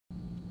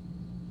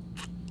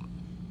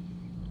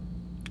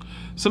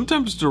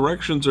Sometimes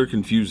directions are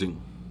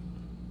confusing.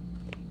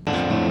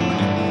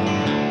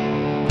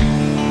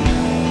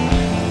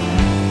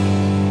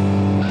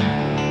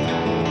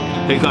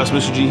 Hey class,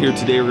 Mr. G here.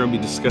 Today we're going to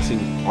be discussing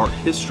art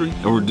history,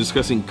 and we're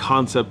discussing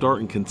concept art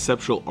and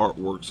conceptual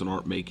artworks and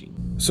art making.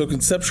 So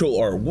conceptual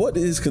art, what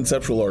is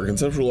conceptual art?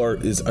 Conceptual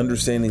art is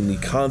understanding the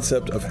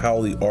concept of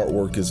how the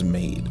artwork is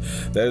made.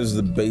 That is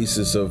the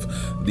basis of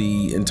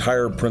the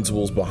entire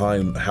principles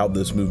behind how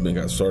this movement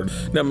got started.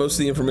 Now, most of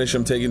the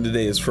information I'm taking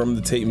today is from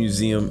the Tate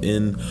Museum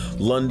in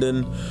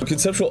London.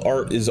 Conceptual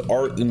art is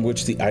art in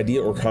which the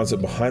idea or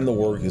concept behind the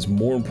work is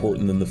more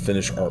important than the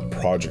finished art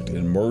project. It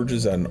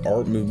emerges as an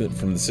art movement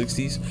from the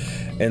 60s,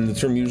 and the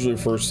term usually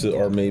refers to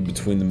art made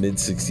between the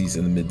mid-60s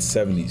and the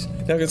mid-70s.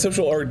 Now,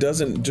 conceptual art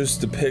doesn't just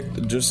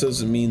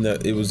doesn't mean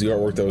that it was the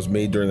artwork that was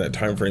made during that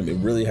time frame. It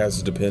really has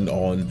to depend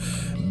on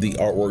the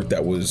artwork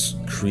that was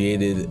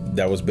created,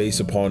 that was based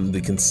upon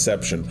the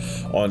conception,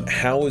 on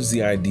how is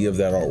the idea of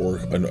that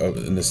artwork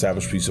an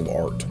established piece of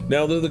art.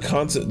 Now, though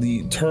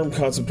the term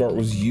concept art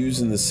was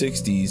used in the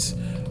 60s,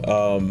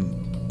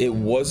 it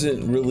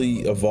wasn't really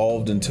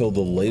evolved until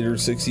the later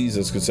 60s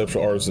as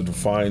conceptual art as a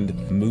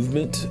defined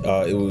movement.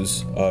 It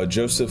was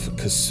Joseph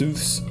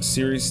Kosuth's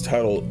series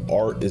titled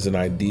Art is an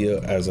Idea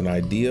as an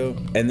Idea,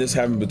 and this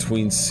happened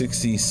between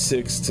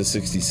 66 to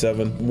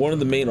 67. One of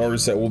the main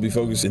artists that will be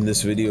focused in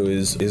this video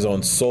is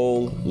on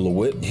Sol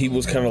LeWitt. He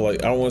was kind of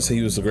like, I don't want to say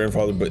he was the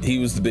grandfather, but he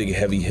was the big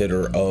heavy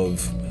hitter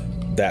of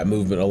that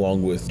movement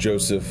along with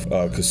Joseph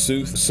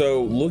Kosuth.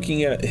 So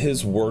looking at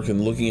his work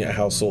and looking at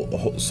how Sol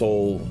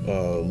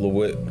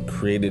LeWitt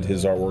created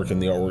his artwork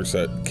and the artworks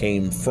that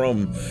came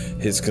from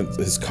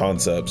his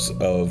concepts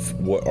of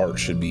what art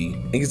should be.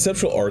 In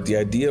conceptual art, the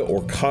idea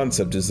or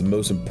concept is the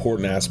most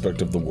important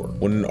aspect of the work.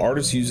 When an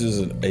artist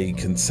uses a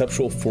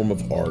conceptual form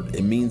of art,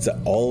 it means that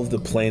all of the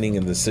planning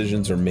and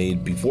decisions are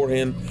made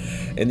beforehand,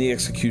 and the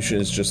execution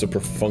is just a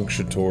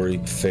perfunctory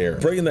affair.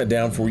 Breaking that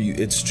down for you,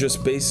 it's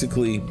just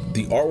basically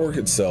the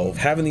artwork itself.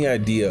 Having the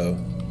idea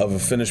of a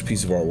finished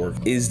piece of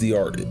artwork is the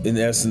art. In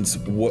essence,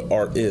 what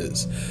art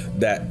is.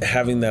 That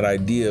having that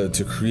idea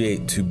to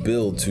create, to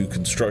build, to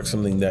construct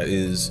something that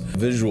is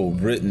visual,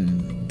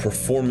 written,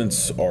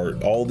 performance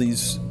art, all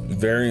these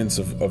variants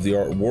of the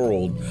art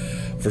world,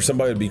 for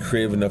somebody to be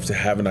creative enough to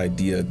have an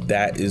idea,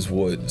 that is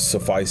what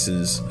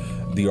suffices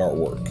the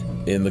artwork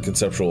in the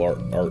conceptual art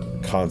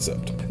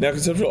concept. Now,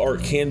 conceptual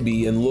art can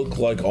be and look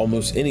like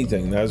almost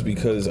anything. That is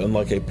because,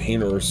 unlike a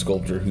painter or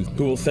sculptor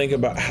who will think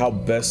about how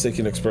best they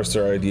can express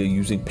their idea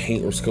using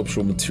paint or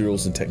sculptural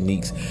materials and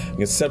techniques,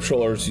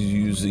 conceptual artists is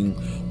using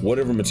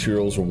whatever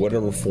materials or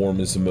whatever form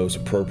is the most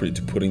appropriate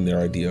to putting their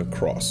idea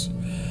across.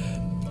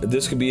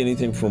 This could be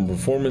anything from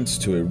performance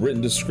to a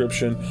written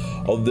description.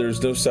 Although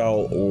there's no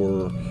style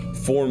or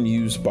form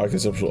used by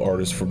conceptual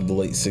artists from the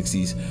late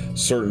 60s,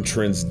 certain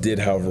trends did,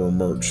 however,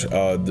 emerge.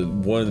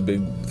 One of the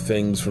big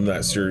things from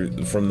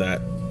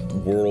that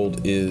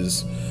world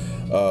is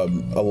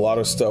a lot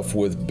of stuff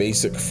with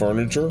basic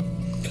furniture,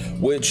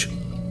 which,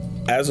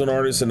 as an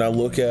artist, and I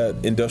look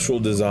at industrial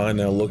design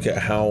and I look at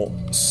how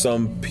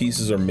some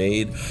pieces are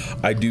made,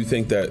 I do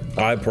think that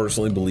I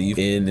personally believe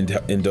in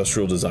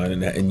industrial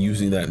design and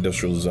using that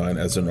industrial design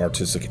as an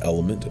artistic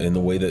element in the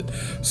way that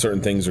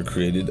certain things are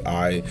created.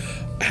 I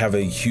have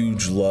a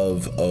huge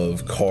love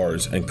of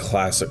cars and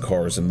classic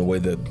cars and the way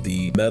that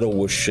the metal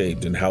was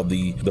shaped and how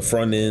the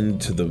front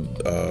end to the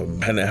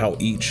and how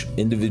each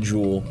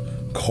individual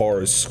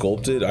car is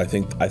sculpted. I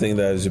think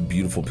that is a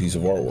beautiful piece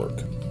of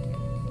artwork.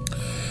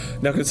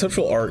 Now,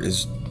 conceptual art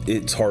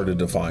it's hard to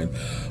define.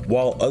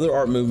 While other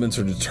art movements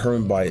are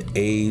determined by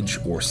age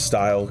or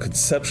style,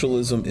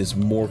 conceptualism is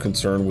more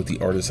concerned with the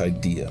artist's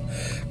idea.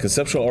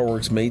 Conceptual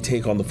artworks may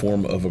take on the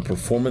form of a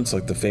performance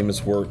like the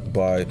famous work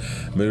by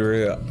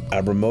Maria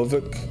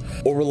Abramovic,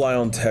 or rely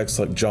on texts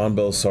like John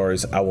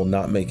Belisari's "I will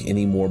not make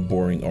any more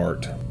boring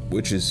art,"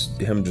 which is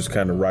him just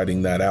kind of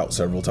writing that out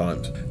several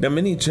times. Now,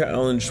 many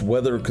challenge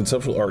whether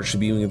conceptual art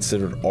should be even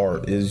considered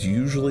art. It is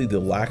usually the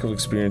lack of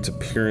experience,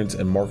 appearance,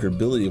 and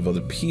marketability of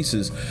other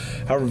pieces.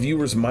 However,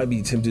 viewers might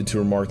be tempted to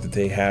remark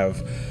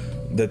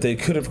that they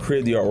could have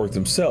created the artwork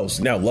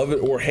themselves. Now, love it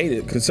or hate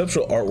it,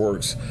 conceptual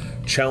artworks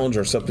challenge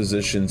our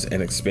suppositions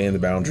and expand the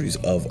boundaries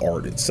of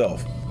art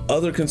itself.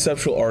 Other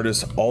conceptual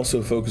artists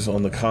also focus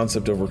on the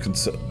concept over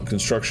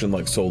construction,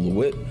 like Sol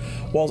LeWitt.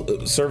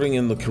 While serving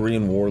in the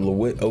Korean War,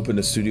 LeWitt opened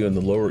a studio in the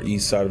Lower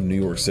East Side of New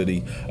York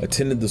City,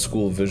 attended the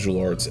School of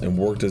Visual Arts, and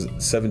worked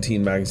at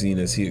 17 magazine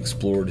as he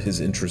explored his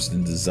interest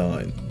in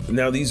design.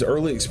 Now, these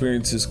early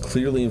experiences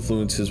clearly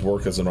influenced his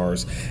work as an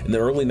artist. In the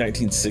early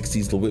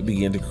 1960s, LeWitt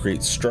began to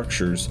create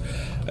structures,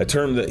 a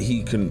term that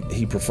he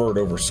preferred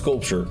over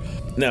sculpture.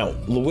 Now,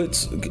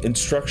 LeWitt's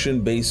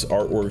instruction-based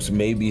artworks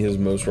may be his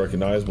most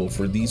recognizable.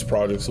 For these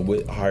projects,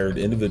 LeWitt hired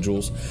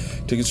individuals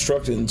to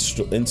construct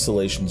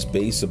installations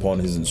based upon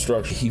his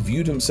instruction. He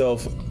viewed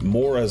himself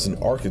more as an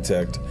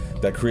architect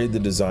that created the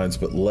designs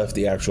but left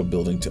the actual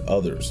building to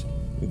others.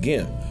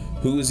 Again,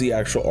 Who is the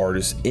actual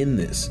artist in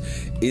this?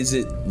 Is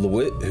it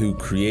Lewitt who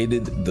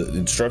created the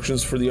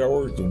instructions for the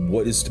artwork,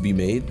 what is to be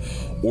made,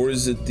 or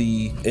is it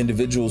the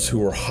individuals who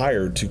were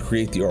hired to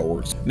create the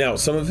artworks? Now,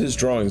 some of his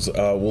drawings,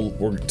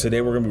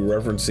 today we're going to be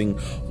referencing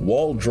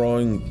wall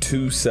drawing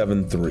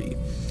 273.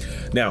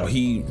 Now,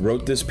 he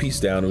wrote this piece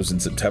down. It was in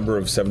September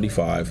of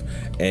 '75,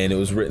 and it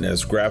was written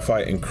as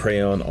graphite and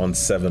crayon on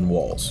 7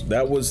 walls.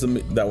 That was the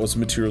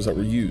materials that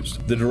were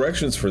used. The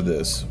directions for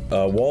this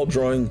wall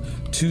drawing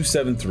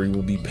 273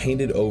 will be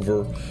painted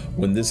over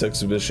when this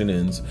exhibition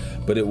ends,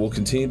 but it will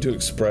continue to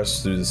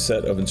express through the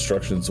set of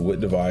instructions Lewitt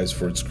devised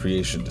for its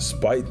creation.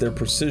 Despite their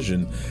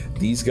precision,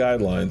 these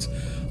guidelines,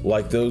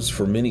 like those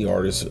for many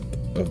artists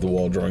of the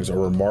wall drawings, are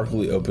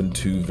remarkably open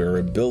to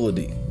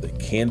variability. They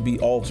can be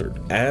altered.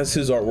 As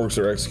his artworks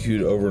are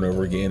executed over and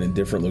over again in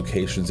different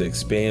locations, they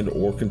expand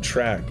or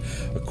contract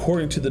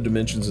according to the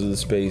dimensions of the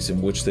space in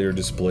which they are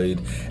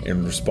displayed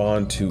and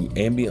respond to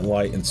ambient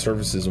light and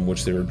surfaces in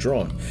which they are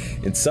drawn.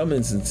 In some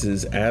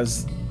instances,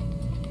 as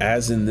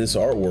in this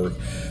artwork,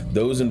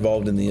 those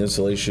involved in the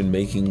installation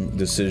making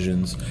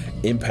decisions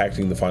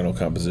impacting the final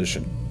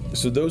composition.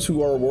 So those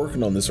who are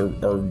working on this are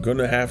going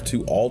to have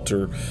to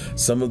alter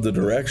some of the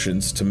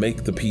directions to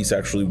make the piece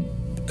actually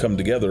come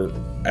together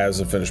as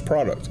a finished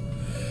product.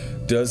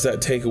 Does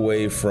that take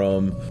away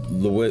from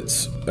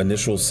Lewitt's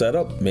initial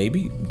setup?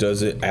 Maybe.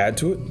 Does it add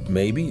to it?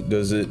 Maybe.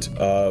 Does it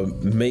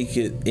make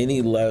it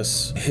any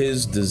less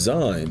his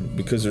design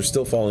because they're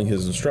still following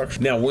his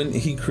instructions? Now, when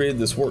he created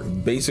this work,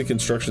 basic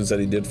instructions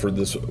that he did for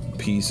this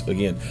piece,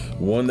 again,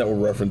 one that we'll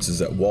reference is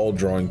that wall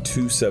drawing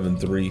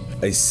 273,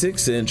 a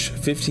 6-inch,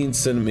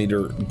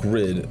 15-centimeter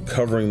grid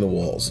covering the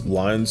walls,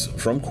 lines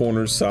from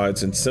corners,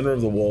 sides, and center of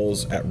the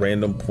walls at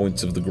random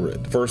points of the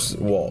grid. First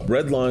wall,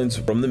 red lines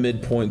from the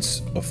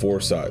midpoints of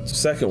 4 sides.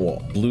 Second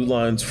wall, blue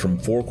lines from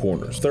 4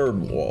 corners. Third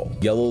wall,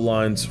 yellow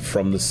lines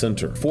from the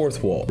center.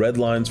 Fourth wall, red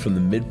lines from the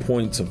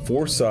midpoints of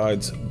 4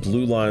 sides,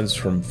 blue lines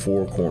from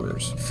 4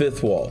 corners.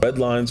 Fifth wall, red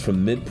lines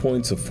from the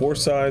midpoints of 4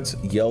 sides,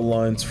 yellow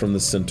lines from the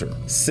center.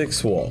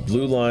 Sixth wall,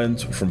 blue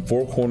lines from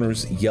 4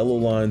 corners, yellow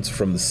lines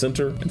from the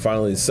center. And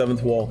finally, the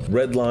 7th wall,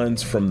 red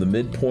lines from the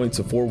midpoints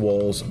of 4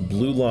 walls,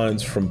 blue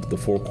lines from the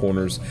 4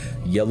 corners,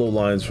 yellow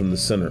lines from the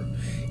center.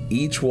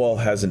 Each wall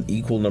has an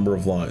equal number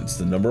of lines.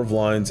 The number of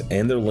lines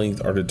and their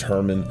length are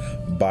determined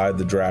by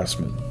the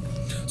draftsman.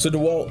 So the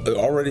wall,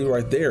 already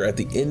right there at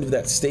the end of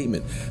that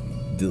statement,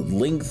 the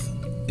length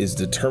is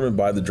determined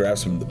by the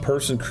draftsman, the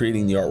person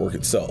creating the artwork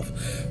itself.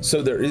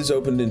 So there is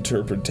open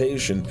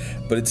interpretation,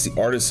 but it's the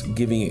artist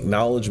giving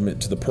acknowledgement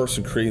to the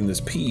person creating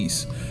this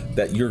piece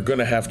that you're going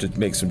to have to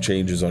make some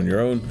changes on your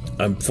own.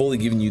 I'm fully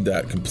giving you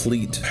that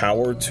complete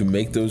power to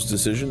make those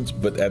decisions,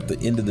 but at the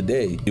end of the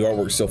day, the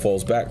artwork still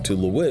falls back to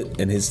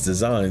Lewitt and his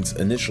designs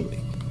initially.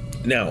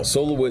 Now,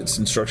 so Lewitt's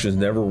instructions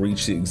never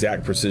reached the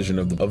exact precision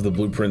of the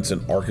blueprints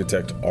and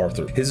architect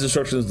Arthur. His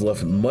instructions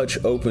left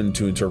much open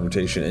to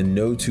interpretation, and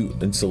no 2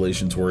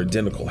 installations were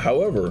identical.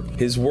 However,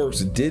 his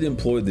works did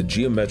employ the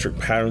geometric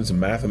patterns and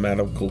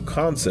mathematical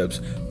concepts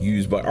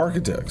used by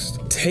architects.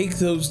 Take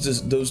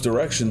those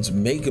directions,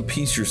 make a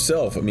piece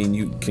yourself. I mean,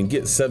 you can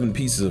get 7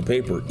 pieces of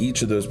paper.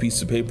 Each of those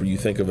pieces of paper you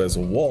think of as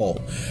a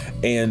wall,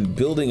 and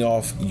building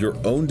off your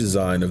own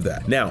design of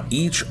that. Now,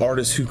 each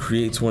artist who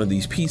creates one of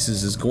these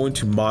pieces is going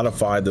to modify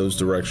those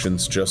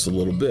directions just a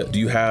little bit. Do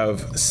you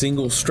have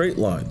single straight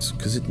lines?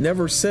 Because it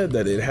never said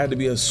that it had to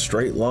be a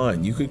straight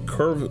line. You could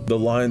curve the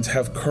lines,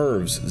 have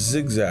curves,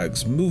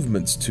 zigzags,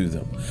 movements to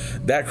them.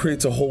 That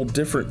creates a whole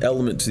different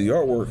element to the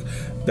artwork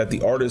that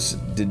the artist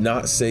did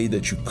not say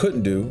that you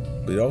couldn't do,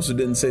 but it also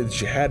didn't say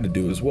that you had to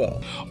do as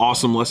well.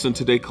 Awesome lesson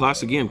today,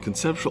 class. Again,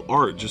 conceptual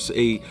art, just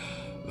a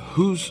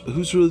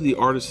who's really the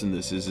artist in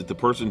this? Is it the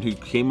person who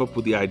came up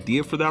with the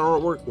idea for that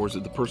artwork, or is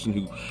it the person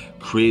who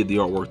created the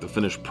artwork, the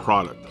finished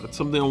product? That's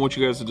something I want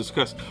you guys to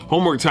discuss.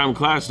 Homework time,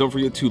 class. Don't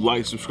forget to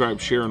like,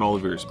 subscribe, share on all the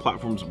various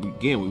platforms.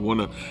 Again, we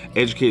want to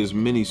educate as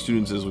many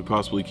students as we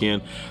possibly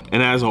can.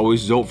 And as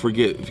always, don't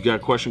forget, if you got a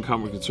question,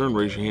 comment, or concern,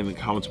 raise your hand in the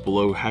comments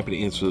below. Happy to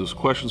answer those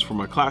questions for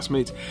my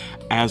classmates.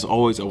 As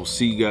always, I will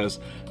see you guys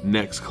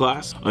next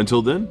class.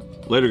 Until then,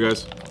 later,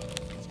 guys.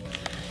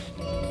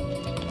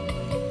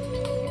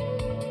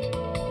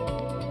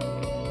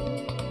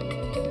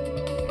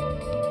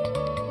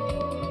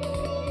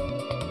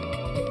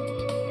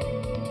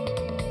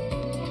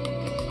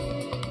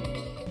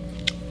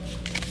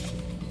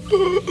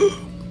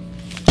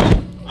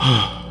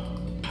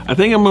 I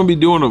think I'm going to be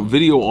doing a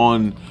video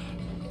on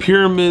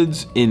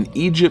pyramids in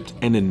Egypt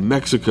and in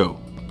Mexico.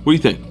 What do you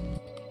think?